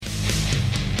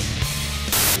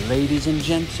Ladies and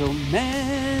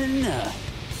gentlemen,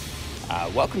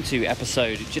 welcome to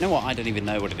episode, do you know what, I don't even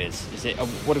know what it is. Is it,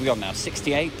 what are we on now,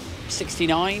 68,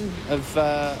 69 of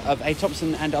A.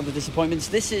 Thompson and Other Disappointments?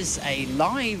 This is a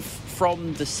live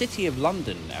from the City of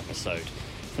London episode,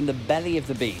 from the belly of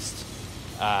the beast.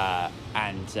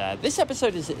 And this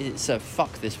episode is a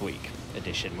Fuck This Week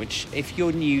edition, which if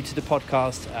you're new to the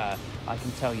podcast, I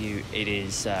can tell you it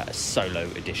is a solo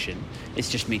edition. It's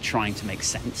just me trying to make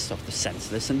sense of the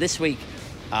senseless. And this week,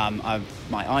 my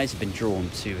eyes have been drawn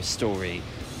to a story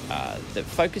that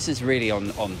focuses really on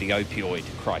the opioid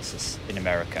crisis in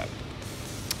America.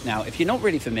 Now, if you're not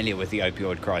really familiar with the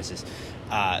opioid crisis,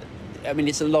 I mean,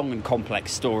 it's a long and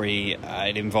complex story.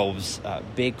 It involves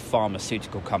big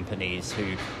pharmaceutical companies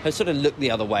who have sort of looked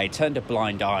the other way, turned a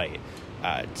blind eye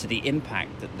to the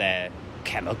impact that their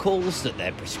chemicals, that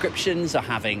their prescriptions are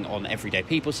having on everyday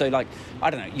people. So, like, I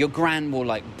don't know, your gran will,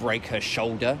 like, break her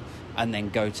shoulder and then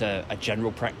go to a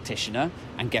general practitioner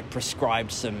and get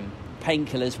prescribed some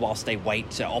painkillers whilst they wait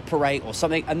to operate or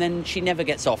something, and then she never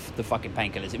gets off the fucking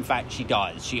painkillers. In fact, she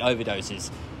dies. She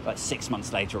overdoses like 6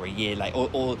 months later or a year later,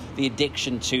 or the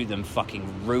addiction to them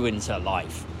fucking ruins her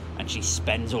life, and she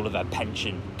spends all of her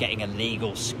pension getting a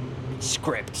legal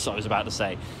script, so I was about to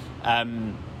say.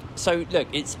 So look,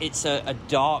 it's a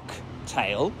dark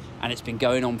tale, and it's been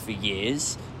going on for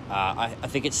years. I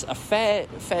think it's a fair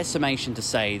summation to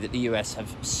say that the US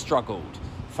have struggled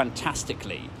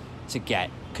fantastically to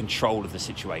get control of the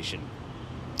situation.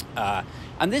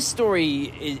 And this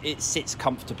story, it sits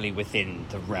comfortably within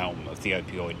the realm of the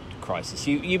opioid crisis.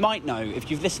 You might know, if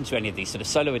you've listened to any of these sort of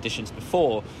solo editions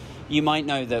before, you might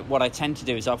know that what I tend to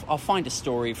do is I'll find a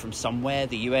story from somewhere,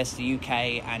 the US, the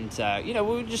UK, and,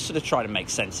 we'll just sort of try to make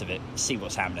sense of it, see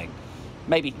what's happening.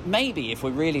 Maybe if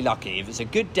we're really lucky, if it's a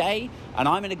good day and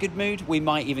I'm in a good mood, we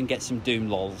might even get some doom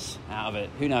lols out of it.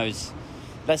 Who knows?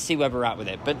 Let's see where we're at with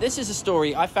it. But this is a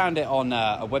story, I found it on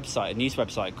a website, a news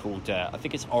website called, I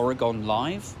think it's Oregon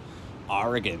Live.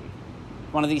 Oregon.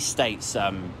 One of these states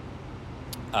in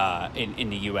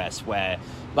the US where,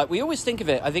 like, we always think of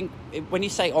it, I think, when you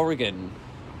say Oregon,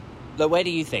 like, where do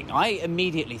you think? I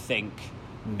immediately think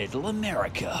Middle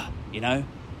America, you know?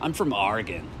 I'm from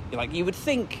Oregon. Like, you would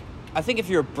think, I think if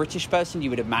you're a British person, you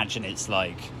would imagine it's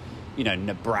like, you know,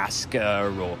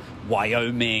 Nebraska or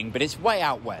Wyoming, but it's way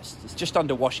out west. It's just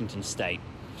under Washington State.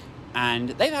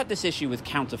 And they've had this issue with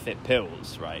counterfeit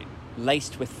pills, right?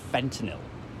 Laced with fentanyl.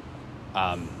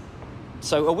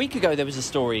 So a week ago, there was a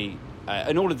story,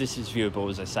 and all of this is viewable,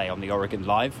 as I say, on the Oregon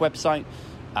Live website.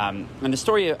 And the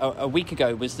story a week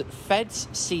ago was that feds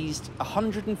seized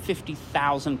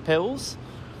 150,000 pills,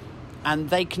 and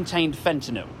they contained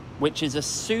fentanyl, which is a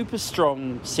super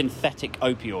strong synthetic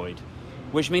opioid,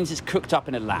 which means it's cooked up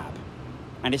in a lab.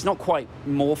 And it's not quite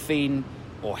morphine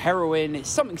or heroin. It's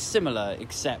something similar,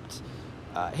 except,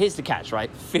 here's the catch,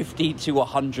 right? 50 to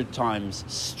 100 times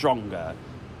stronger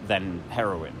than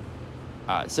heroin.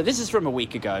 So this is from a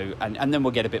week ago, and then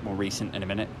we'll get a bit more recent in a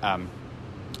minute.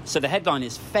 So the headline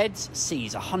is, Feds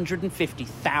seize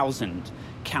 150,000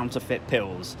 counterfeit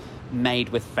pills made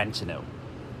with fentanyl.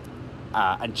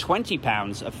 And 20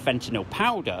 pounds of fentanyl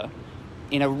powder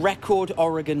in a record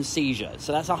Oregon seizure.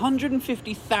 So that's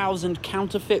 150,000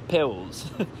 counterfeit pills.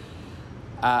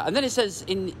 And then it says,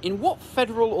 in what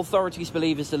federal authorities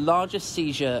believe is the largest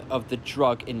seizure of the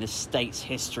drug in the state's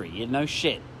history. You know,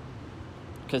 shit.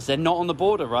 Because they're not on the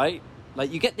border, right?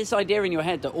 Like, you get this idea in your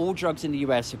head that all drugs in the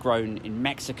US are grown in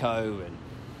Mexico, and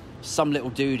some little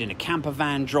dude in a camper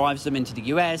van drives them into the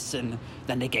US, and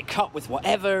then they get cut with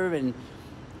whatever and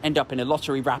end up in a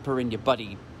lottery wrapper in your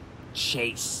buddy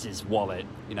Chase's wallet.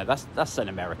 You know, that's an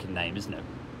American name, isn't it?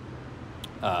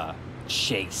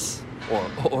 Chase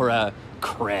or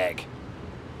Craig,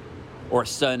 or a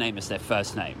surname as their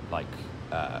first name, like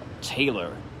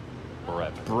Taylor or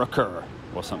a Brooker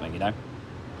or something, you know.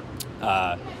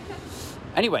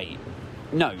 Anyway,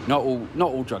 no, not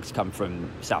all drugs come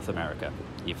from South America.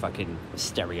 You fucking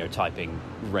stereotyping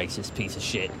racist piece of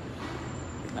shit.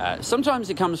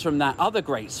 Sometimes it comes from that other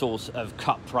great source of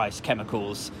cut-price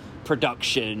chemicals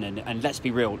production and let's be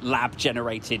real,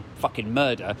 lab-generated fucking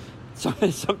murder. So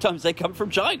sometimes they come from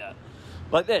China,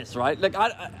 like this, right? Like,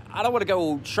 I don't want to go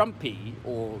all Trumpy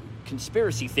or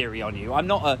conspiracy theory on you. I'm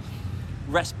not a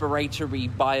respiratory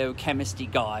biochemistry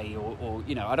guy, or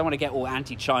you know, I don't want to get all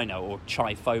anti-China or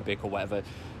China-phobic or whatever.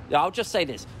 I'll just say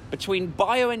this. Between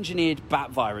bioengineered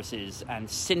bat viruses and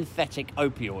synthetic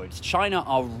opioids, China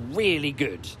are really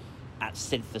good at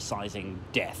synthesizing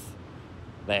death.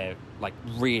 They're, like,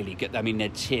 really good. I mean, they're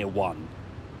tier 1.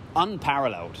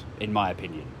 Unparalleled, in my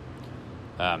opinion.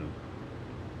 And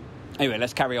Anyway,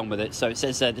 let's carry on with it. So it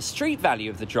says the street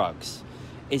value of the drugs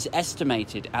is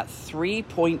estimated at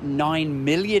 $3.9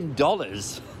 million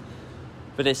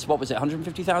for this, what was it,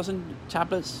 150,000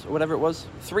 tablets or whatever it was?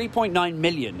 3.9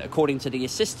 million, according to the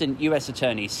Assistant U.S.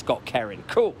 Attorney, Scott Kerrin.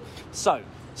 Cool. So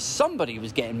somebody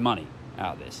was getting money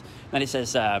out of this. Then it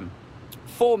says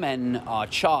 4 men are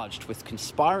charged with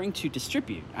conspiring to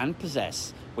distribute and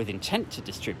possess with intent to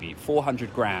distribute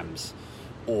 400 grams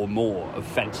or more of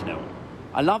fentanyl.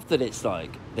 I love that it's like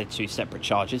they're 2 separate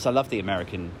charges. I love the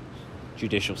American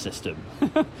judicial system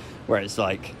where it's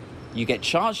like you get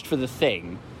charged for the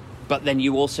thing, but then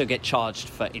you also get charged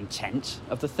for intent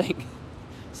of the thing.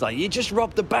 It's like, you just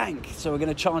robbed the bank, so we're going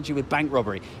to charge you with bank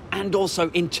robbery and also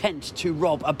intent to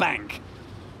rob a bank.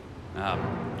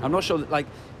 I'm not sure that, like,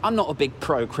 I'm not a big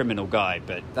pro-criminal guy,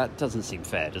 but that doesn't seem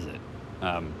fair, does it?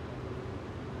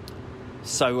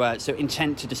 So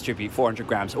intent to distribute 400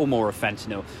 grams or more of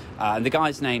fentanyl. And the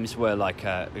guys' names were like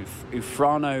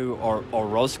Ufrano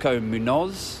Orozco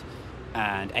Munoz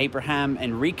and Abraham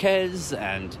Enriquez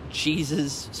and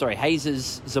Jesus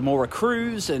Zamora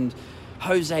Cruz and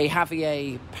Jose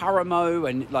Javier Paramo.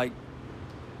 And like,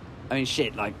 I mean,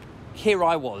 shit, like here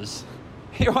I was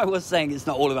saying it's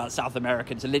not all about South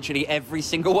Americans, and literally every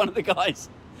single one of the guys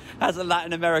has a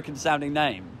Latin American sounding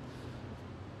name.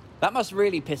 That must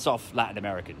really piss off Latin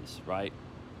Americans, right?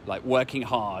 Like working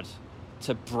hard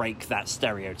to break that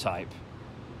stereotype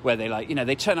where they like, you know,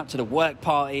 they turn up to the work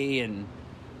party and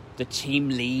the team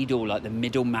lead or like the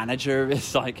middle manager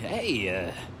is like,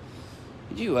 hey,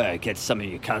 did you get some of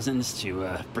your cousins to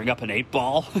bring up an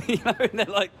 8-ball? You know, and they're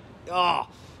like, oh,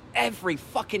 every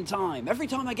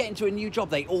time I get into a new job,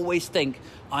 they always think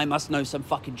I must know some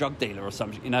fucking drug dealer or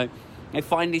something, you know. They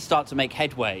finally start to make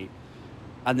headway.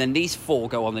 And then these 4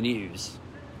 go on the news.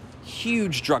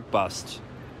 Huge drug bust.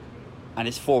 And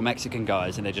it's 4 Mexican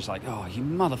guys. And they're just like, oh, you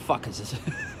motherfuckers.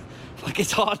 Like,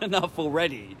 it's hard enough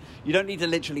already. You don't need to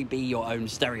literally be your own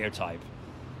stereotype.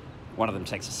 One of them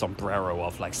takes a sombrero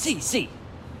off, like, si.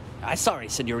 Sorry,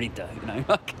 senorita. You know,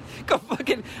 like, God,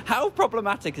 fucking, how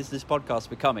problematic is this podcast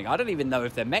becoming? I don't even know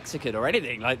if they're Mexican or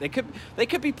anything. Like, they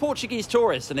could be Portuguese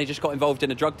tourists and they just got involved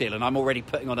in a drug deal, and I'm already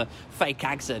putting on a fake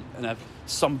accent and a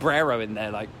sombrero in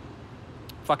there. Like,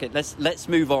 fuck it. Let's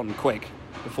move on quick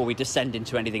before we descend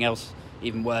into anything else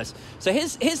even worse. So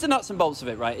here's the nuts and bolts of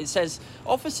it, right? It says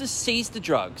officers seized the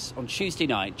drugs on Tuesday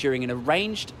night during an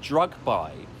arranged drug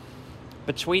buy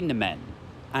between the men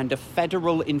and a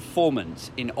federal informant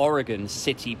in Oregon's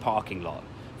city parking lot.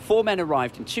 4 men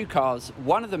arrived in 2 cars.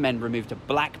 One of the men removed a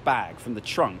black bag from the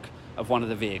trunk of one of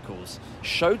the vehicles,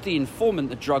 showed the informant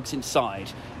the drugs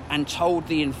inside, and told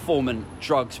the informant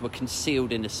drugs were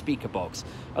concealed in a speaker box.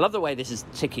 I love the way this is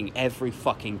ticking every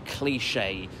fucking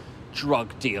cliche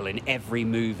drug deal in every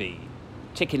movie.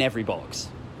 Ticking every box.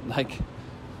 Like,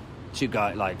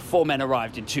 4 men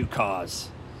arrived in 2 cars.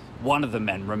 One of the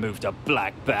men removed a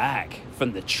black bag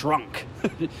from the trunk,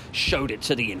 showed it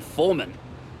to the informant,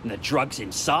 and the drugs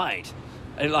inside.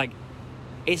 And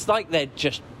it's like they're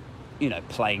just, you know,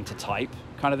 playing to type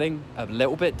kind of thing, a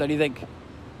little bit, don't you think?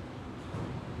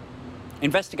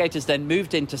 Investigators then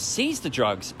moved in to seize the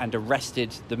drugs and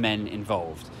arrested the men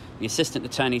involved. The assistant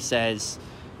attorney says,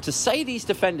 to say these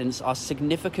defendants are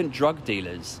significant drug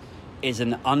dealers is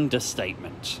an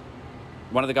understatement.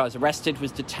 One of the guys arrested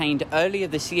was detained earlier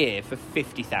this year for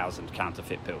 50,000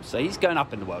 counterfeit pills. So he's going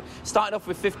up in the world. Started off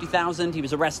with 50,000. He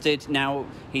was arrested. Now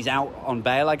he's out on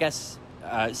bail, I guess,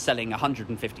 selling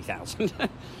 150,000.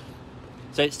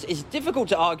 So it's difficult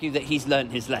to argue that he's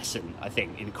learned his lesson, I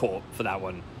think, in court for that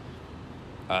one.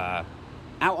 Out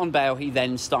on bail, he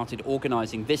then started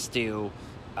organising this deal.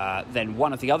 Then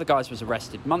one of the other guys was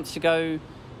arrested months ago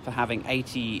for having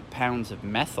 80 pounds of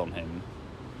meth on him.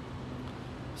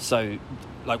 So,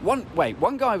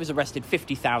 one guy was arrested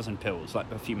 50,000 pills, like,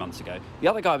 a few months ago. The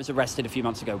other guy was arrested a few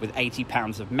months ago with 80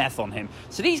 pounds of meth on him.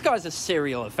 So these guys are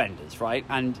serial offenders, right?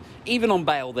 And even on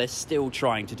bail, they're still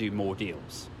trying to do more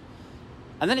deals.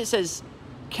 And then it says,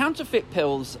 counterfeit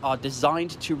pills are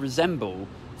designed to resemble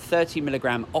 30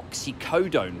 milligram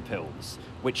oxycodone pills,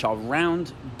 which are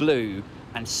round, blue,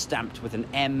 and stamped with an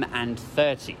M and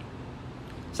 30.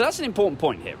 So that's an important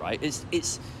point here, right?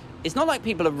 It's not like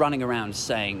people are running around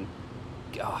saying,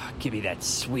 oh, give me that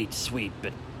sweet,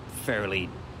 but fairly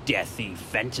deathy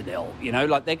fentanyl. You know,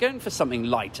 like they're going for something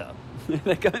lighter.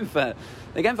 they're going for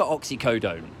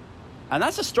oxycodone. And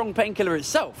that's a strong painkiller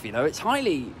itself, you know. It's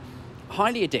highly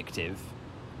addictive.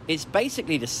 It's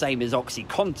basically the same as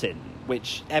OxyContin,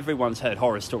 which everyone's heard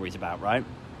horror stories about, right?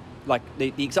 Like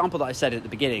the example that I said at the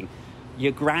beginning,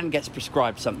 your gran gets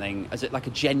prescribed something as like a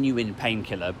genuine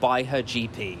painkiller by her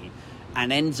GP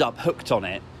and ends up hooked on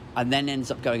it and then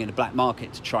ends up going in the black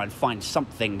market to try and find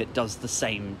something that does the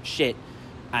same shit.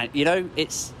 And, you know,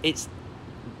 that's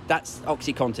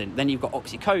OxyContin. Then you've got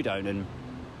oxycodone, and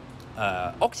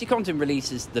OxyContin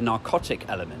releases the narcotic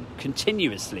element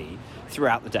continuously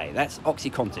throughout the day. That's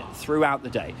OxyContin throughout the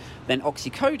day. Then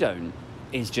oxycodone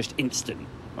is just instant,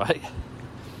 right?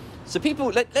 So people,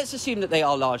 let's assume that they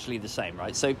are largely the same,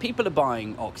 right? So people are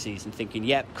buying oxys and thinking,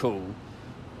 yep, cool,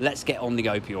 let's get on the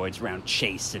opioids around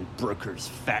Chase and Brooker's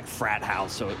frat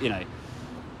house, or, you know,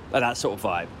 that sort of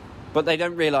vibe. But they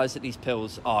don't realise that these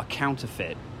pills are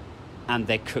counterfeit and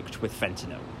they're cooked with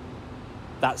fentanyl.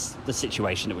 That's the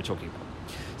situation that we're talking about.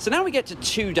 So now we get to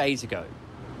 2 days ago,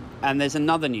 and there's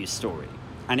another news story,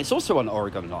 and it's also on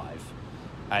Oregon Live.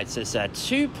 It says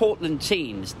 2 Portland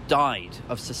teens died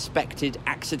of suspected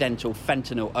accidental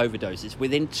fentanyl overdoses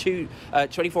within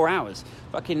 24 hours.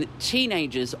 Fucking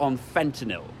teenagers on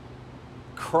fentanyl.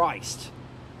 Christ.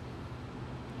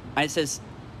 And it says,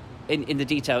 in the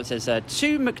detail, it says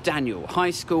 2 McDaniel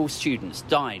high school students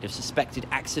died of suspected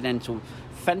accidental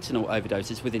fentanyl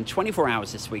overdoses within 24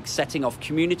 hours this week, setting off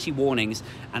community warnings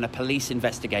and a police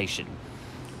investigation.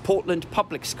 Portland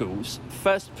Public Schools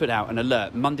first put out an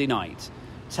alert Monday night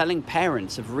telling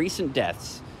parents of recent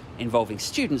deaths involving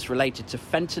students related to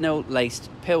fentanyl-laced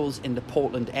pills in the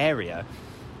Portland area.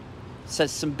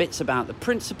 Says some bits about the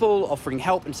principal offering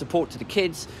help and support to the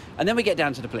kids, and then we get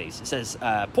down to the police. It says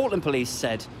Portland police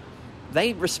said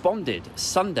they responded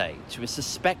Sunday to a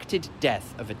suspected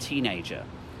death of a teenager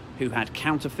who had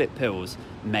counterfeit pills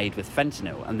made with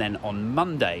fentanyl. And then on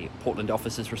Monday, Portland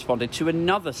officers responded to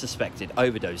another suspected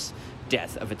overdose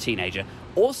death of a teenager.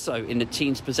 Also in the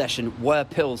teen's possession were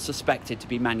pills suspected to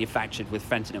be manufactured with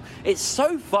fentanyl. It's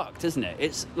so fucked, isn't it?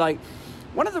 It's like,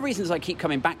 one of the reasons I keep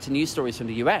coming back to news stories from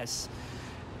the US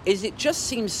is it just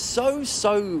seems so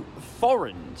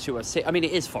foreign to us. I mean,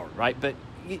 it is foreign, right? But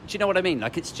do you know what I mean?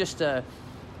 Like, it's just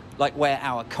like where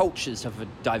our cultures have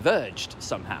diverged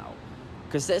somehow.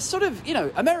 Because there's sort of, you know,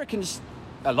 Americans,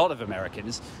 a lot of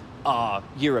Americans are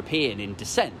European in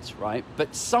descent, right?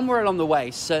 But somewhere along the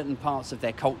way, certain parts of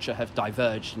their culture have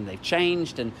diverged and they've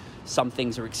changed, and some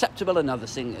things are acceptable and other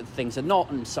things are not,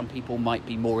 and some people might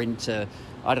be more into,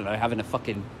 I don't know, having a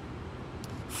fucking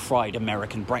fried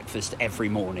American breakfast every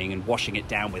morning and washing it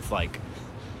down with, like,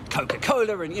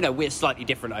 Coca-Cola, and, you know, we're slightly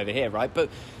different over here, right? But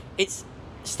it's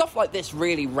stuff like this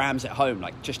really rams it home,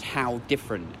 like, just how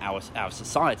different our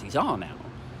societies are now.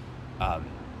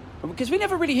 Because we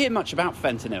never really hear much about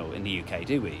fentanyl in the UK,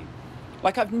 do we?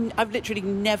 Like, I've literally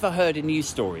never heard a news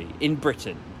story in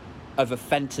Britain of a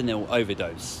fentanyl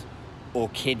overdose or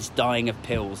kids dying of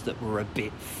pills that were a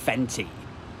bit fenty.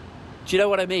 Do you know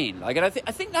what I mean? Like, and I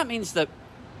think that means that,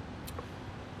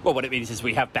 well, what it means is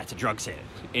we have better drugs here,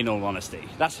 in all honesty.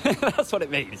 That's what it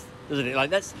means, doesn't it?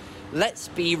 Like, let's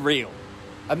be real.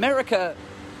 America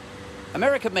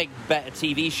make better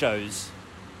TV shows,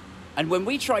 and when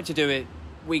we try to do it,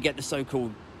 we get the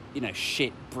so-called, you know,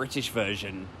 shit British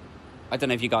version. I don't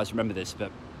know if you guys remember this,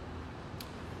 but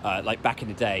like back in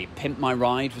the day, Pimp My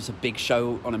Ride was a big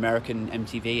show on American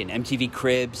MTV, and MTV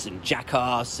Cribs and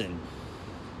Jackass,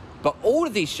 but all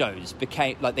of these shows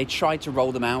became, like, they tried to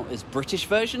roll them out as British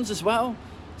versions as well.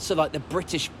 So, like, the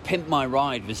British Pimp My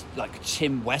Ride was like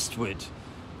Tim Westwood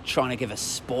trying to give a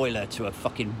spoiler to a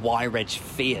fucking Y-Reg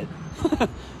Fiat.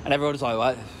 And everyone was like,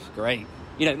 well, great.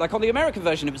 You know, like on the American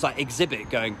version, it was like Exhibit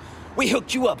going, we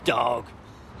hooked you up, dog.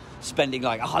 Spending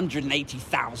like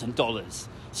 $180,000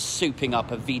 souping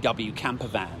up a VW camper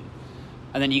van.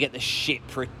 And then you get the shit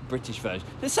British version.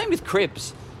 The same with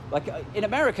Cribs. Like in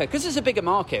America, because it's a bigger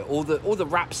market, all the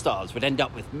rap stars would end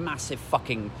up with massive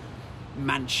fucking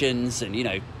mansions and, you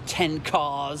know, 10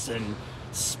 cars and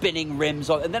spinning rims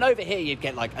on. And then over here you'd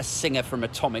get like a singer from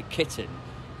Atomic Kitten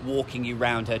walking you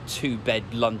round her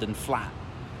 2-bed London flat.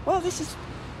 Well, this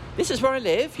is where I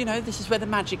live, you know, this is where the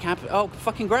magic happens. Oh,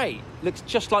 fucking great. Looks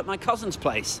just like my cousin's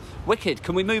place. Wicked.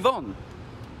 Can we move on?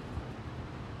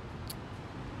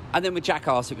 And then with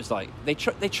Jackass, it was like, they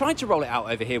tried to roll it out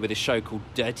over here with a show called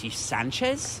Dirty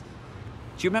Sanchez.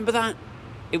 Do you remember that?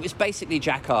 It was basically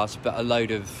Jackass, but a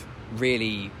load of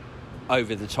really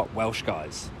over-the-top Welsh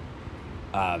guys.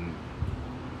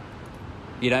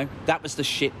 You know, that was the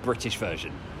shit British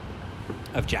version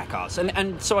of Jackass.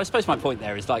 And so I suppose my point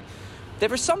there is, like,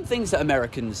 there are some things that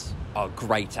Americans are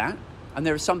great at, and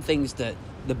there are some things that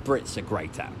the Brits are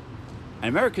great at. And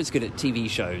America's good at TV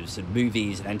shows and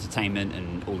movies and entertainment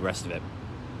and all the rest of it.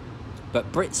 But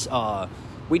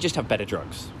we just have better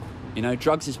drugs. You know,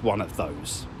 drugs is one of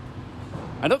those.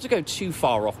 And not to go too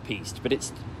far off piste, but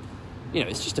it's, you know,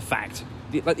 it's just a fact.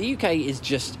 Like, the UK is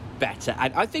just better.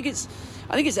 And I think it's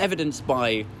evidenced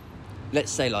by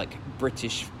let's say, like,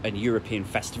 British and European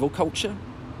festival culture.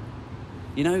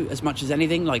 You know, as much as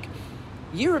anything, like,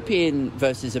 European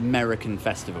versus American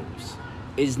festivals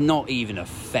is not even a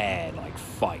fair, like,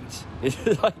 fight.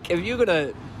 It's like, if you're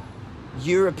gonna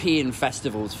European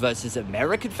festivals versus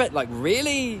American like,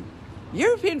 really?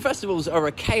 European festivals are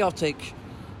a chaotic,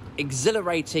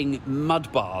 exhilarating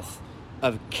mud bath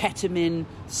of ketamine,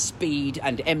 speed,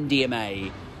 and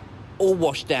MDMA, all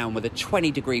washed down with a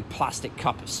 20-degree plastic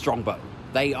cup of Strongbow.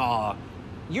 They are...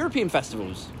 European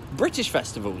festivals, British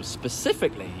festivals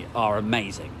specifically, are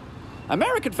amazing.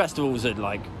 American festivals are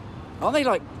like... Are they,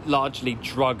 like, largely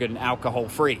drug and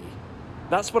alcohol-free?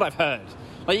 That's what I've heard.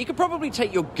 Like, you could probably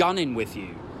take your gun in with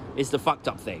you, is the fucked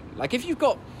up thing. Like, if you've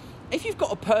got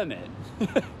a permit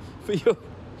for your...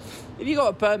 If you've got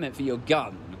a permit for your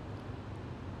gun,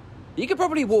 you could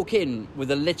probably walk in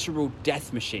with a literal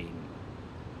death machine,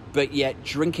 but yet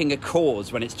drinking a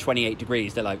cause when it's 28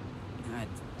 degrees. They're like,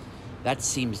 that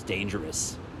seems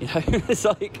dangerous. You know, it's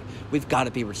like, we've got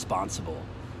to be responsible.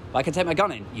 I can take my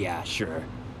gun in. Yeah, sure.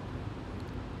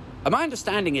 And my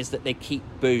understanding is that they keep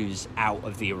booze out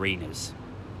of the arenas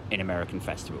in American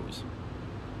festivals.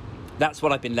 That's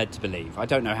what I've been led to believe. I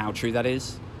don't know how true that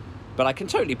is, but I can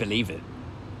totally believe it.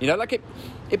 You know, like,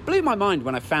 it blew my mind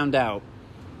when I found out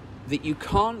that you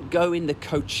can't go in the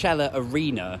Coachella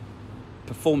arena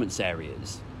performance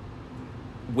areas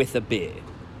with a beer.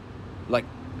 Like,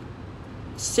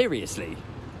 seriously,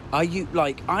 are you,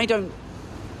 like, I don't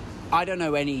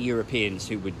know any Europeans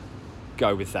who would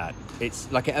go with that.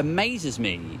 It's like, it amazes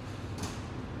me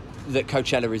that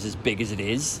Coachella is as big as it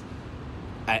is,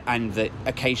 and that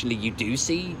occasionally you do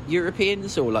see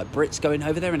Europeans or, like, Brits going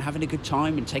over there and having a good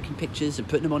time and taking pictures and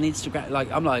putting them on Instagram.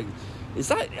 Like, I'm like, is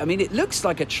that... I mean, it looks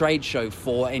like a trade show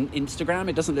for Instagram.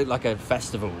 It doesn't look like a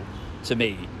festival to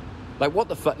me. Like, what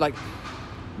the fuck? Like,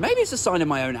 maybe it's a sign of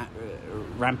my own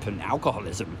rampant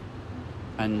alcoholism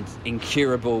and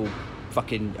incurable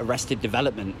fucking arrested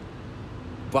development.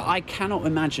 But I cannot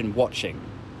imagine watching,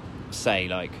 say,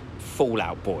 like, Fall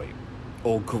Out Boy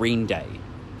or Green Day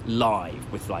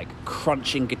live with, like,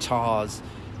 crunching guitars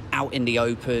out in the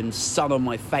open, sun on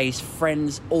my face,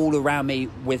 friends all around me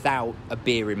without a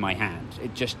beer in my hand.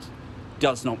 It just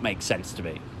does not make sense to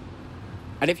me.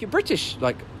 And if you're British,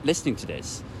 like, listening to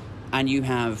this, and you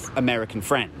have American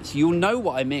friends, you'll know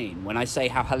what I mean when I say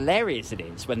how hilarious it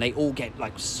is when they all get,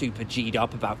 like, super G'd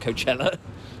up about Coachella.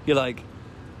 You're like,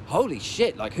 holy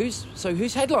shit, like, who's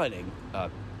headlining?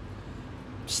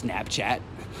 Snapchat.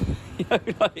 You know,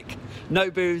 like, no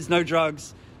booze, no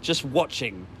drugs, just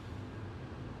watching.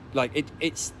 Like,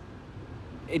 it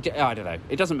I don't know,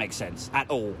 it doesn't make sense at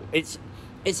all. It's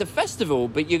a festival,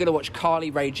 but you're going to watch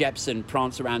Carly Rae Jepsen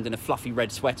prance around in a fluffy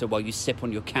red sweater while you sip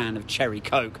on your can of cherry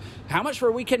Coke. How much for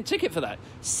a weekend ticket for that?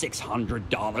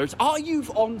 $600. Are you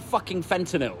on fucking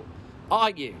fentanyl?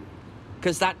 Are you?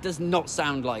 Because that does not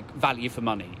sound like value for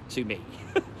money to me.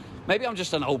 Maybe I'm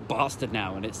just an old bastard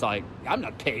now, and it's like, I'm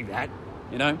not paying that,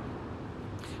 you know?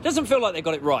 Doesn't feel like they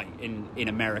got it right in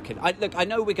American. Look, I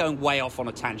know we're going way off on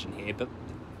a tangent here, but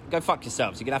go fuck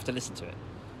yourselves. You're going to have to listen to it.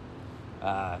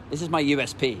 This is my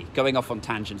USP, going off on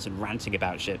tangents and ranting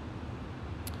about shit.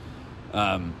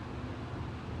 It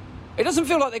doesn't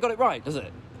feel like they got it right, does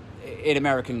it? In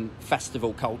American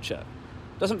festival culture.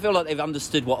 Doesn't feel like they've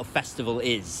understood what a festival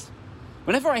is.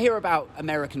 Whenever I hear about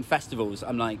American festivals,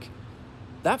 I'm like,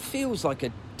 that feels like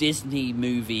a Disney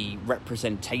movie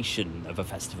representation of a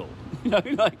festival. You know,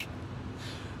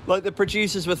 like the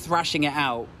producers were thrashing it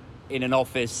out in an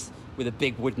office with a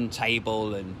big wooden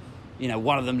table, and, you know,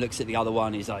 one of them looks at the other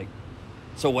one, he's like,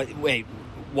 so wait,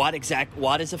 what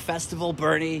is a festival,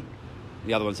 Bernie?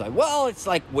 The other one's like, well, it's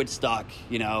like Woodstock,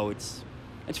 you know, it's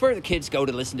where the kids go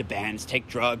to listen to bands, take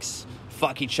drugs,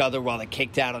 fuck each other while they're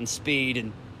kicked out on speed.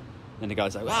 And then the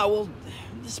guy's like, oh, well,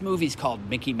 this movie's called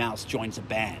Mickey Mouse Joins a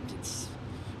Band.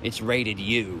 It's rated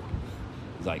U.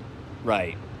 He's like,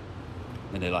 right.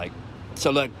 And they're like,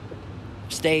 so look,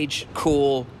 stage,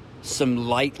 cool, some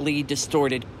lightly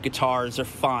distorted guitars are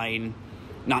fine,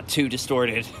 not too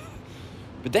distorted.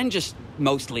 But then just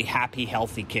mostly happy,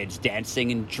 healthy kids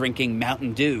dancing and drinking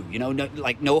Mountain Dew. You know,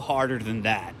 no harder than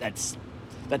that. That's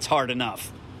hard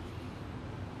enough.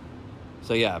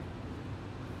 So, yeah.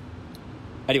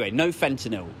 Anyway, no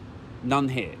fentanyl. None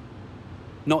here.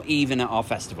 Not even at our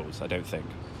festivals, I don't think.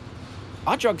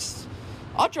 Our drugs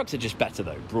are just better,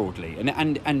 though, broadly.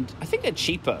 And I think they're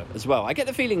cheaper as well. I get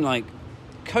the feeling like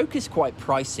Coke is quite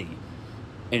pricey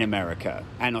in America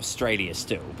and Australia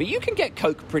still. But you can get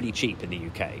Coke pretty cheap in the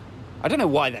UK. I don't know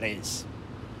why that is.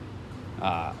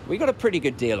 We got a pretty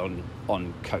good deal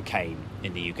on cocaine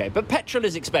in the UK. But petrol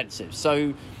is expensive.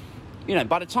 So You know,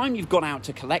 by the time you've gone out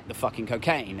to collect the fucking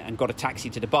cocaine and got a taxi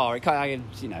to the bar, it kind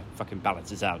of, you know, fucking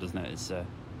balances out, doesn't it? It's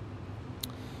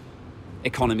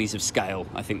economies of scale,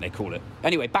 I think they call it.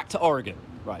 Anyway, back to Oregon.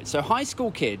 Right, so high school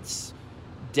kids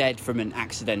dead from an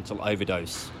accidental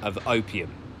overdose of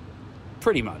opium.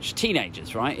 Pretty much.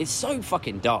 Teenagers, right? It's so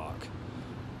fucking dark.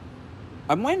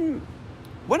 And when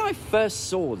I first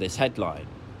saw this headline,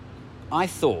 I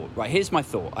thought, right, here's my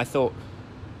thought. I thought,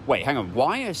 wait, hang on,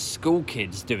 why are school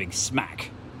kids doing smack?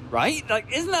 Right? Like,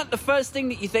 isn't that the first thing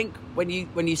that you think when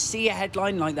you see a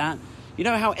headline like that? You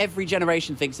know how every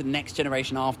generation thinks the next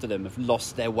generation after them have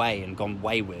lost their way and gone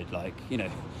wayward? Like, you know,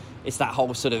 it's that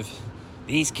whole sort of,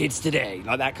 these kids today,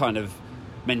 like that kind of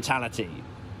mentality.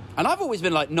 And I've always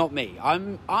been like, not me.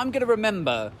 I'm going to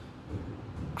remember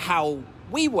how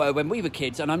we were when we were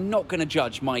kids, and I'm not going to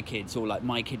judge my kids or like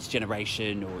my kids'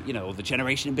 generation or, you know, or the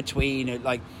generation in between. Or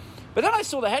like, but then I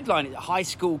saw the headline, high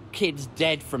school kids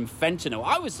dead from fentanyl.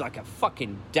 I was like a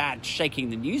fucking dad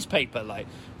shaking the newspaper, like,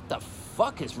 what the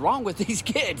fuck is wrong with these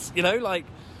kids? You know, like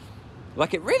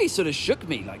it really sort of shook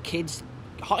me, like kids,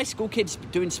 high school kids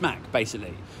doing smack,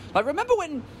 basically. Like, remember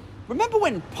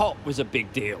when pot was a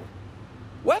big deal?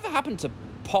 Whatever happened to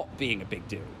pot being a big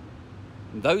deal?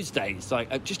 In those days,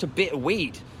 like just a bit of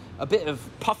weed, a bit of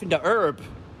puffing the herb,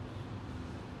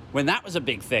 when that was a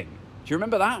big thing. Do you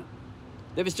remember that?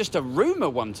 There was just a rumour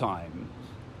one time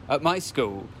at my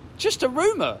school, just a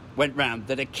rumour went round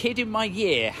that a kid in my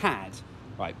year had,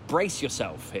 right, brace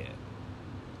yourself here,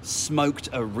 smoked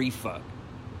a reefer.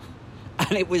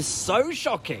 And it was so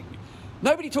shocking.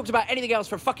 Nobody talked about anything else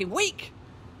for a fucking week.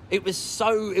 It was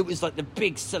like the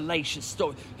big salacious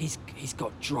story. He's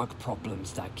got drug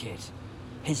problems, that kid.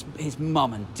 His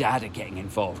mum and dad are getting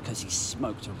involved because he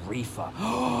smoked a reefer.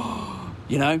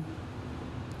 You know?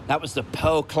 That was the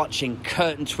pearl-clutching,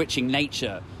 curtain-twitching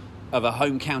nature of a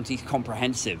home county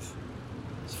comprehensive.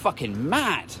 It's fucking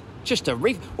mad. Just a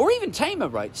reefer. Or even tamer,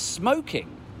 right? Smoking.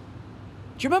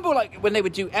 Do you remember like when they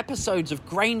would do episodes of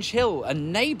Grange Hill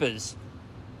and Neighbours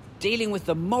dealing with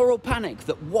the moral panic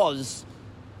that was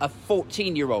a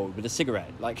 14-year-old with a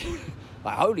cigarette? Like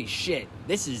holy shit,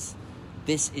 this is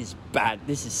bad.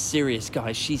 This is serious,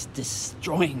 guys. She's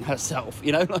destroying herself,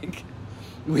 you know? Like,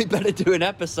 we better do an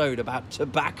episode about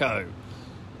tobacco.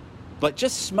 But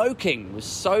just smoking was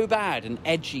so bad and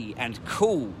edgy and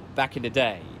cool back in the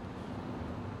day.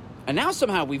 And now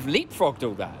somehow we've leapfrogged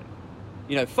all that.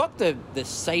 You know, fuck the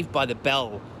Saved by the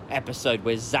Bell episode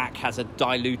where Zach has a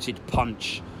diluted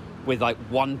punch with like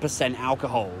 1%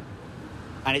 alcohol.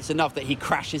 And it's enough that he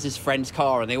crashes his friend's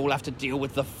car and they all have to deal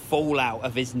with the fallout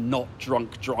of his not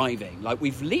drunk driving. Like,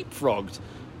 we've leapfrogged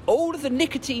all of the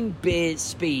nicotine, beer,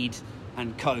 speed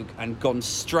and coke and gone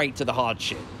straight to the hard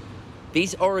shit.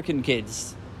 These Oregon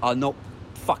kids are not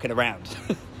fucking around,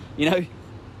 you know?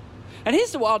 And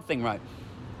here's the wild thing, right?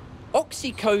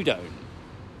 Oxycodone,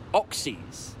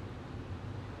 oxys,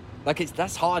 like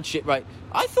that's hard shit, right?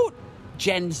 I thought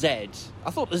Gen Z,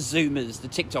 I thought the Zoomers, the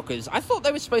TikTokers, I thought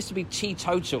they were supposed to be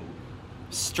teetotal,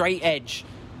 straight edge,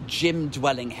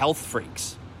 gym-dwelling health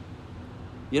freaks.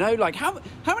 You know, like how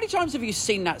many times have you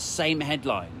seen that same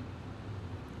headline?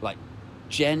 Like,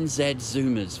 Gen Z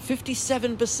Zoomers,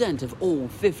 57% of all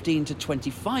 15 to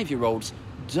 25-year-olds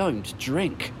don't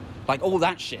drink. Like, all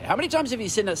that shit. How many times have you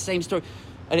seen that same story?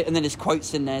 And then there's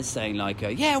quotes in there saying like,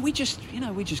 yeah, we just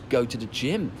go to the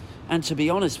gym. And to be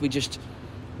honest, we just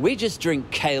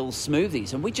drink kale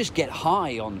smoothies and we just get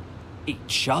high on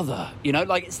each other. You know,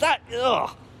 like it's that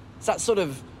sort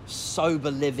of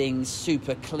sober living,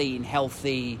 super clean,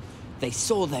 healthy. They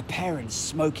saw their parents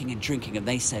smoking and drinking and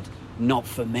they said, not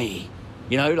for me.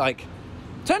 You know, like,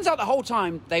 turns out the whole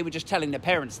time they were just telling their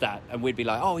parents that, and we'd be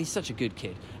like, oh, he's such a good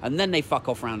kid. And then they fuck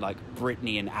off around like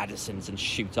Britney and Addison's and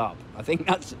shoot up. I think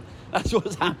that's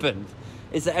what's happened,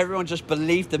 is that everyone just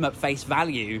believed them at face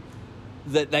value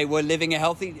that they were living a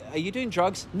healthy... Are you doing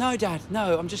drugs? No, Dad,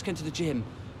 no, I'm just going to the gym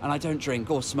and I don't drink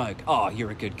or smoke. Oh,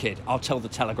 you're a good kid. I'll tell the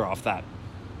Telegraph that.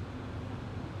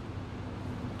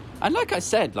 And like I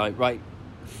said, like, right,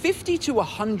 50 to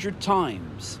 100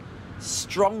 times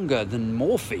stronger than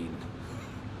morphine.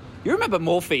 You remember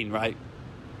morphine, right?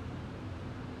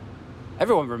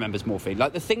 Everyone remembers morphine.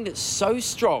 Like the thing that's so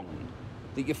strong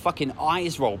that your fucking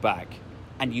eyes roll back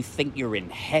and you think you're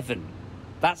in heaven.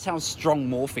 That's how strong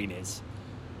morphine is.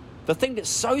 The thing that's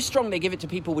so strong they give it to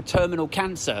people with terminal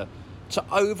cancer to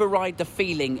override the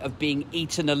feeling of being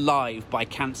eaten alive by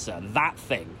cancer. That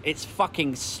thing. It's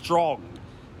fucking strong,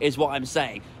 is what I'm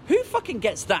saying. Who fucking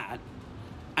gets that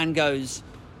and goes...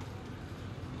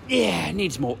 yeah, it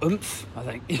needs more oomph, I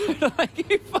think. Like,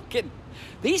 you fucking...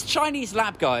 These Chinese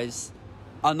lab guys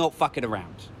are not fucking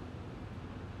around.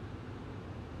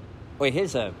 Wait,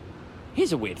 here's a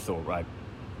weird thought, right?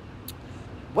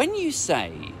 When you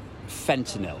say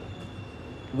fentanyl,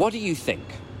 what do you think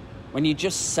when you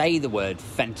just say the word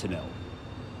fentanyl?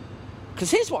 Because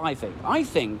here's what I think. I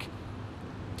think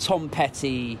Tom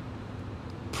Petty,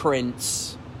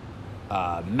 Prince,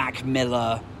 Mac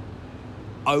Miller,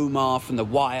 Omar from The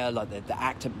Wire, like the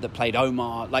actor that played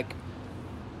Omar, like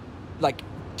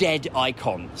dead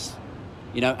icons,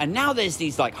 you know. And now there's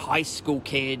these like high school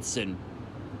kids, and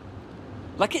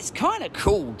like it's kind of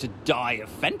cool to die of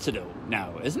fentanyl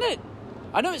now, isn't it?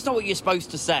 I know it's not what you're supposed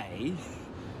to say,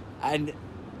 and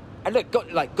look,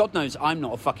 God knows I'm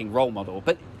not a fucking role model,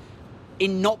 but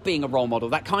in not being a role model,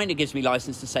 that kind of gives me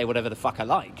license to say whatever the fuck I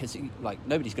like, because like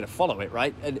nobody's going to follow it,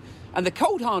 right? And the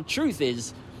cold hard truth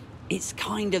is, it's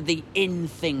kind of the in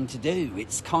thing to do.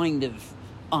 It's kind of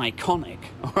iconic,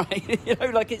 all right? You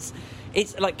know, like it's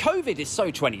like COVID is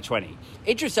so 2020.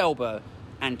 Idris Elba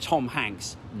and Tom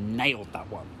Hanks nailed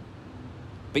that one.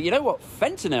 But you know what?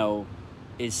 Fentanyl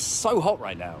is so hot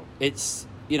right now. It's,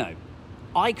 you know,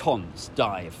 icons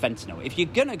die of fentanyl. If you're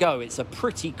gonna go, it's a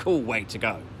pretty cool way to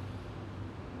go.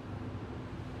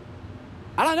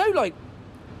 And I know, like,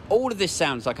 all of this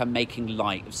sounds like I'm making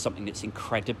light of something that's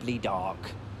incredibly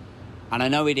dark. And I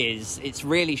know it is. It's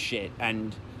really shit.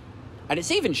 And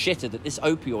it's even shitter that this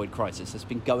opioid crisis has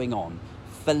been going on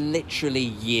for literally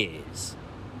years.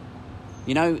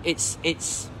 You know, it's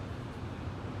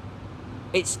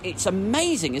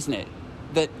amazing, isn't it,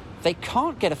 that they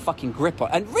can't get a fucking grip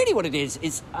on. And really what it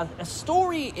is a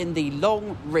story in the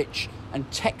long, rich and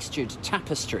textured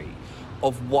tapestry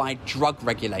of why drug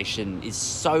regulation is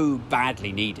so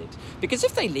badly needed. Because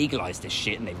if they legalised this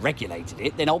shit and they regulated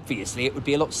it, then obviously it would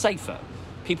be a lot safer.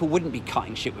 People wouldn't be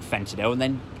cutting shit with fentanyl, and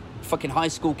then fucking high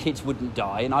school kids wouldn't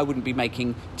die, and I wouldn't be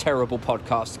making terrible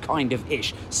podcasts, kind of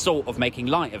ish, sort of making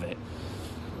light of it.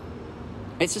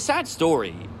 It's a sad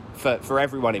story for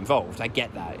everyone involved. I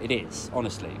get that. It is,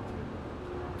 honestly.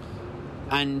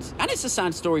 And it's a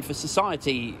sad story for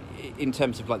society in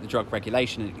terms of like the drug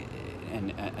regulation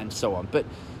and so on. But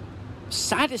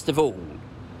saddest of all,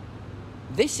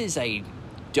 this is a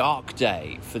dark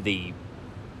day for the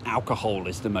alcohol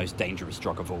is the most dangerous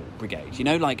drug of all brigade. You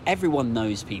know, like everyone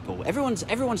knows people.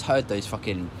 Everyone's heard those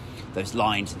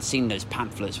lines and seen those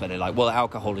pamphlets where they're like, well,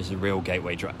 alcohol is a real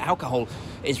gateway drug. Alcohol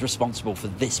is responsible for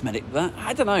this many.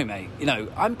 I don't know, mate. You know,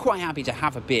 I'm quite happy to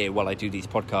have a beer while I do these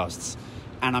podcasts,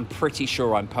 and I'm pretty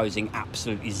sure I'm posing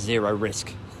absolutely zero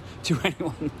risk to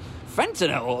anyone.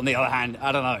 Fentanyl, on the other hand,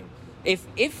 I don't know.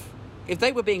 If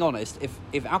they were being honest,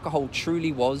 if alcohol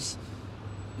truly was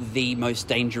the most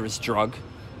dangerous drug,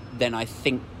 then I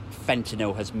think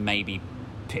fentanyl has maybe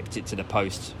pipped it to the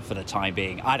post for the time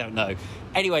being. I don't know.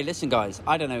 Anyway, listen, guys,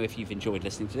 I don't know if you've enjoyed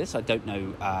listening to this. I don't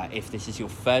know if this is your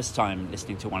first time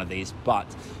listening to one of these, but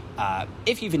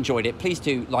if you've enjoyed it, please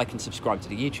do like and subscribe to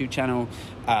the YouTube channel.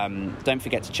 Don't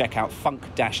forget to check out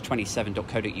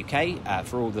funk-27.co.uk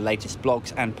for all the latest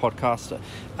blogs and podcasts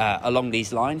along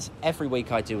these lines. Every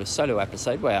week I do a solo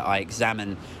episode where I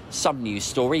examine some news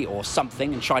story or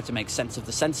something and try to make sense of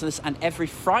the senseless. And every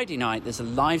Friday night there's a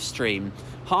live stream,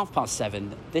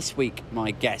 7:30. This week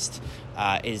my guest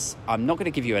is, I'm not going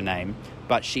to give you a name,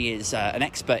 but she is an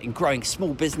expert in growing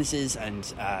small businesses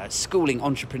and schooling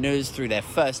entrepreneurs through their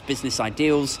first business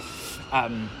ideals.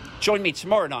 Join me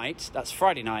tomorrow night, that's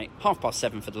Friday night,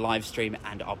 7:30 for the live stream,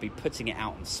 and I'll be putting it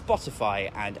out on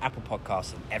Spotify and Apple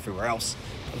Podcasts and everywhere else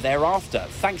thereafter.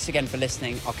 Thanks again for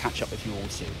listening. I'll catch up with you all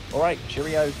soon. All right,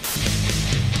 cheerio.